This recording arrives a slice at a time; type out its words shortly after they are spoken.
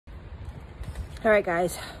All right,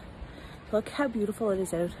 guys, look how beautiful it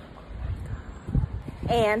is out.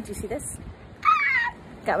 And do you see this?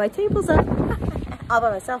 Got my tables up. All by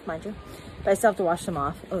myself, mind you. But I still have to wash them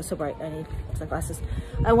off. Oh, it's so bright. I need sunglasses.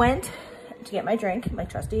 I went to get my drink, my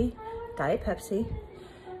trusty Diet Pepsi.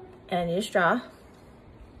 And I need a straw.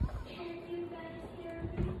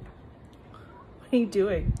 What are you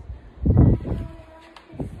doing?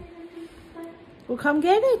 Well, come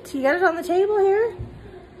get it. You got it on the table here.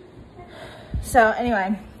 So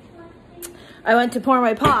anyway, I went to pour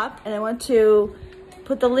my pop and I went to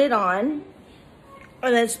put the lid on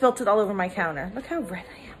and then spilt it all over my counter. Look how red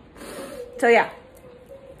I am. So yeah,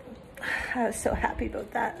 I was so happy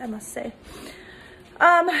about that, I must say.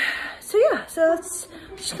 So yeah, so it's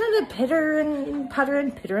just kind of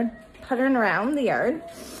puttering around the yard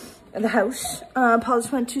of the house. Paul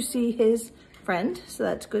just went to see his friend, so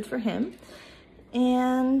that's good for him.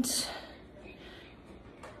 And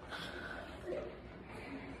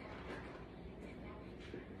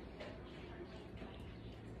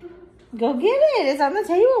go get it. It's on the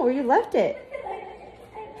table where you left it.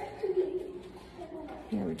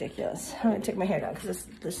 You're ridiculous. I'm gonna take my hair down because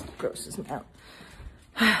this grosses me out.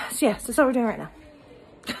 So yeah, so that's what we're doing right now.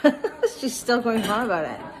 She's still going on about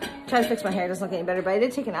it. Trying to fix my hair, doesn't look any better, but I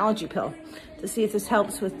did take an allergy pill to see if this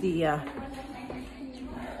helps with the God,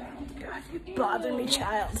 you bother me,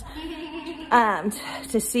 child.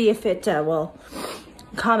 To see if it will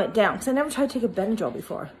calm it down, because I never tried to take a Benadryl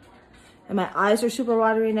before. And my eyes are super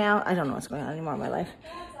watery now. I don't know what's going on anymore in my life.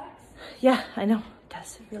 Yeah, I know. It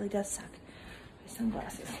does. It really does suck. My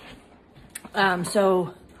sunglasses. So,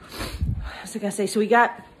 what was I gonna say? So we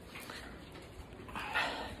got,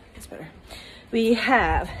 it's better. We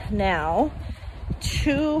have now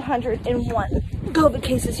 201 COVID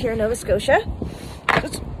cases here in Nova Scotia.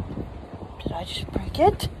 Oops. Did I just break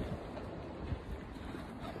it?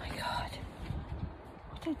 Oh my God.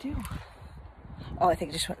 What did I do? Oh, I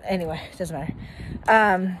think it just went, anyway, it doesn't matter.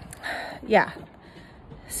 Yeah,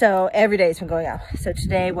 so every day it's been going up. So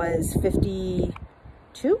today was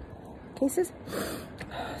 52 cases.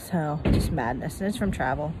 So just madness, and it's from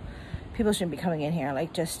travel. People shouldn't be coming in here,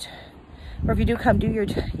 like just, or if you do come, do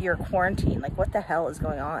your quarantine. Like what the hell is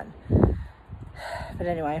going on? But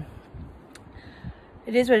anyway,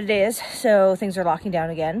 it is what it is. So things are locking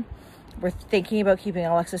down again. We're thinking about keeping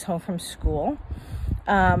Alexis home from school.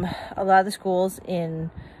 A lot of the schools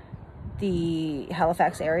in the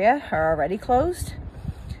Halifax area are already closed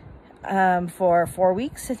for 4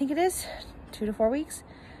 weeks, I think it is, 2 to 4 weeks.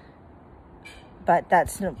 But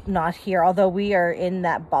that's not here, although we are in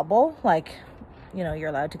that bubble, like, you know, you're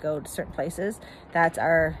allowed to go to certain places. That's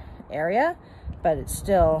our area, but it's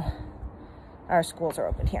still, our schools are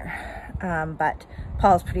open here. But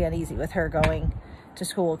Paul's pretty uneasy with her going to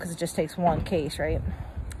school because it just takes one case, right?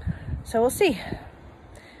 So we'll see.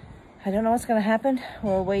 I don't know what's going to happen.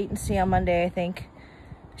 We'll wait and see on Monday, I think.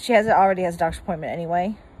 She already has a doctor's appointment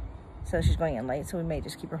anyway, so she's going in late, so we may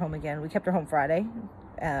just keep her home again. We kept her home Friday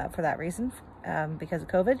for that reason, because of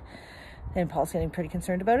COVID, and Paul's getting pretty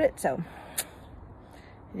concerned about it, so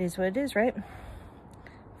it is what it is, right?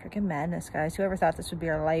 Freaking madness, guys. Whoever thought this would be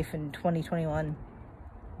our life in 2021?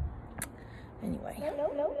 Anyway.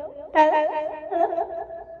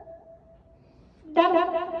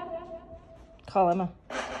 Call Emma.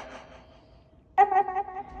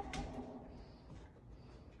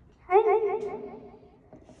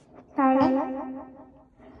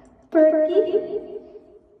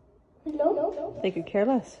 They could care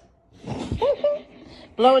less.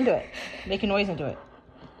 Blow into it. Make a noise into it.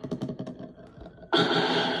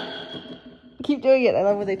 Keep doing it. I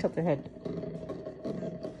love when they tilt their head.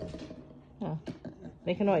 Oh.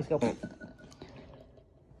 Make a noise. Go.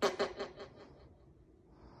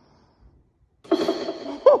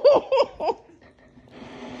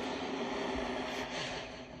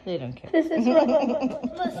 They don't care. This is what,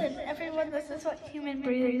 listen, everyone, this is what human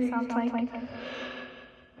breathing sounds like.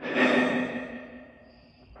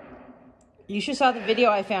 You should saw the video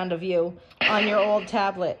I found of you on your old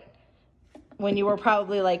tablet when you were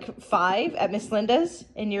probably like 5 at Miss Linda's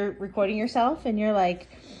and you're recording yourself and you're like,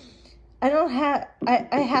 I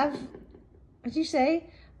have, what'd you say?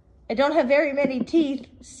 I don't have very many teeth,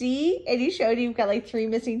 see? And you showed you've got like 3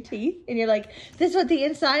 missing teeth. And you're like, this is what the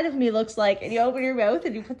inside of me looks like. And you open your mouth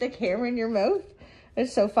and you put the camera in your mouth.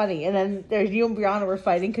 It's so funny. And then there's you and Brianna were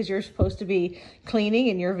fighting because you're supposed to be cleaning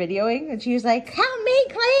and you're videoing. And she was like, help me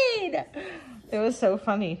clean. It was so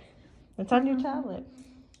funny. It's on your tablet.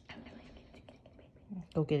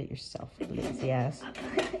 Go get it yourself, lazy ass.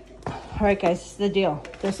 All right, guys, this is the deal.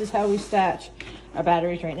 This is how we stash our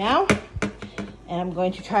batteries right now. And I'm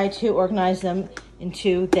going to try to organize them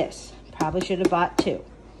into this. Probably should have bought 2.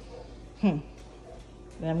 Then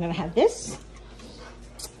I'm gonna have this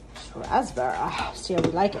raspberry. Oh, see how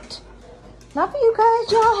we like it. Not for you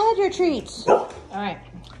guys, y'all had your treats. All right,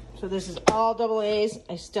 so this is all double A's.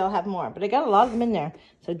 I still have more, but I got a lot of them in there.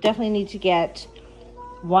 So definitely need to get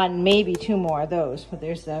 1, maybe 2 more of those. But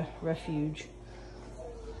there's the Refuge.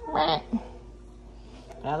 But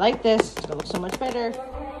I like this, it looks so much better.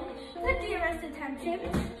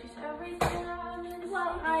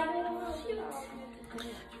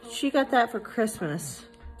 She got that for Christmas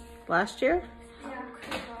last year.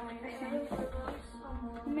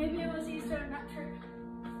 Maybe it was Easter, I'm not sure.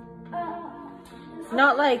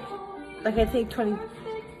 Not like I think like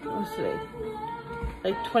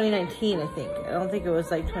 2019, I think. I don't think it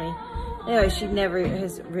was like 20. Anyway, she never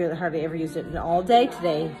has really hardly ever used it. And all day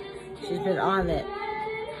today, she's been on it.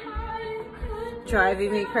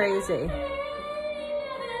 Driving me crazy.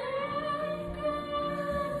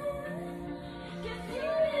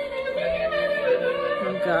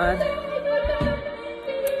 Oh God.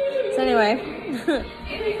 So anyway.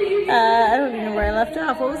 I don't even know where I left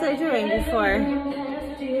off. What was I doing before? I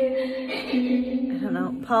don't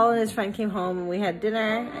know. Paul and his friend came home and we had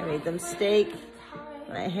dinner. I made them steak.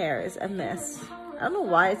 My hair is a mess. I don't know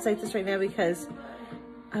why it's like this right now because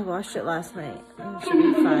I washed it last night. It should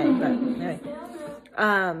be fine, but anyway.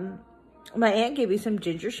 My aunt gave me some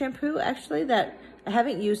ginger shampoo actually that I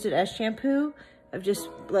haven't used it as shampoo. I've just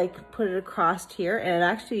like put it across here and it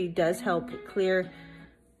actually does help clear,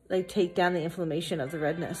 like take down the inflammation of the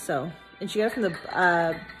redness. So, and she got it from the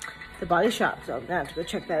Body Shop, so I'm gonna have to go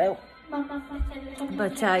check that out.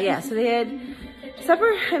 But yeah, so they had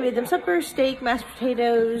supper. I made them supper, steak, mashed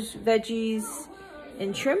potatoes, veggies,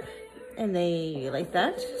 and shrimp, and they liked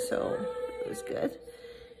that, so it was good.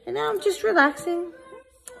 And now I'm just relaxing.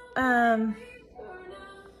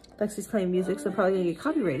 Lexi's playing music, so I'm probably gonna get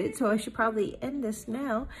copyrighted, so I should probably end this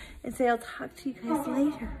now and say I'll talk to you guys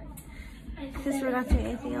later. Because we're not doing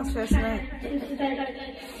anything else for us tonight.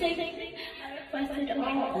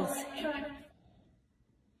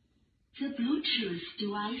 The Bluetooth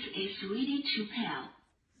device is ready to pair.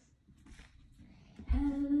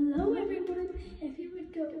 Hello everyone. If you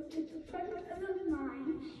would go to the front of the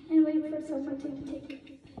line and wait for someone to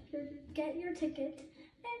get your ticket,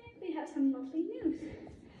 and we have some lovely news.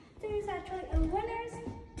 There's actually a winner's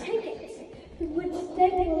ticket, which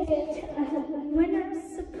they will get a winner's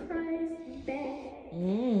surprise bag.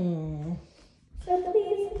 So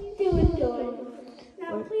please do enjoy.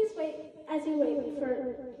 Now please wait as you wait for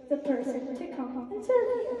the person to come and serve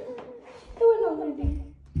you. It would only be.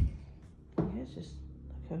 Yeah, it's just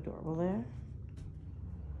look how adorable they are.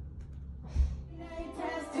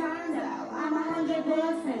 Turns out I'm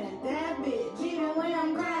 100% that bitch. Even when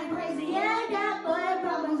I'm crying crazy, yeah, I got boy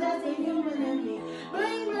problems. That's a human in me.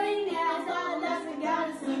 Bling bling, yeah, I saw that's the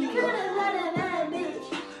goddess in me. Could've let that bitch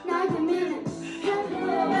 90 minutes. Just a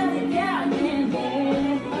little bit of down in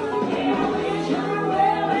there. Yeah, I wish you were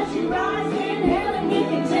well when she rising. Hell, and you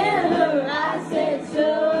can tell her I said so.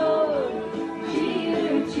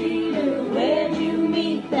 Cheater, cheater, where'd you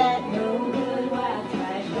meet that no good white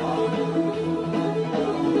trash dog?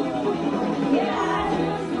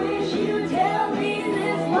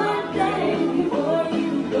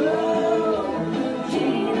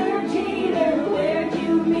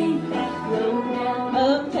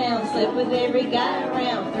 With every guy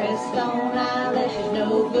around, pressed on eyelashes,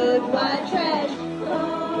 no good white trash.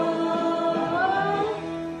 Oh.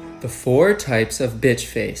 The 4 types of bitch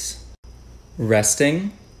face: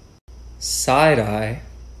 resting, side eye,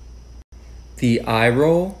 the eye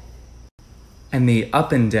roll, and the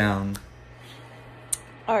up and down.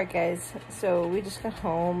 Alright guys, so we just got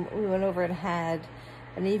home. We went over and had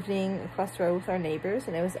an evening across the road with our neighbors,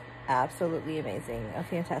 and it was absolutely amazing. A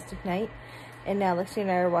fantastic night. And now Lexi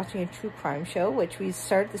and I are watching a true crime show, which we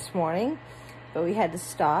started this morning, but we had to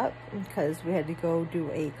stop because we had to go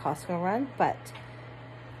do a Costco run. But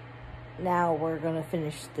now we're going to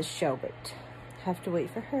finish the show, but have to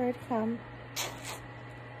wait for her to come.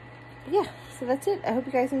 But yeah, so that's it. I hope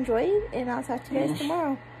you guys enjoyed, and I'll talk to you guys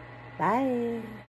tomorrow. Bye.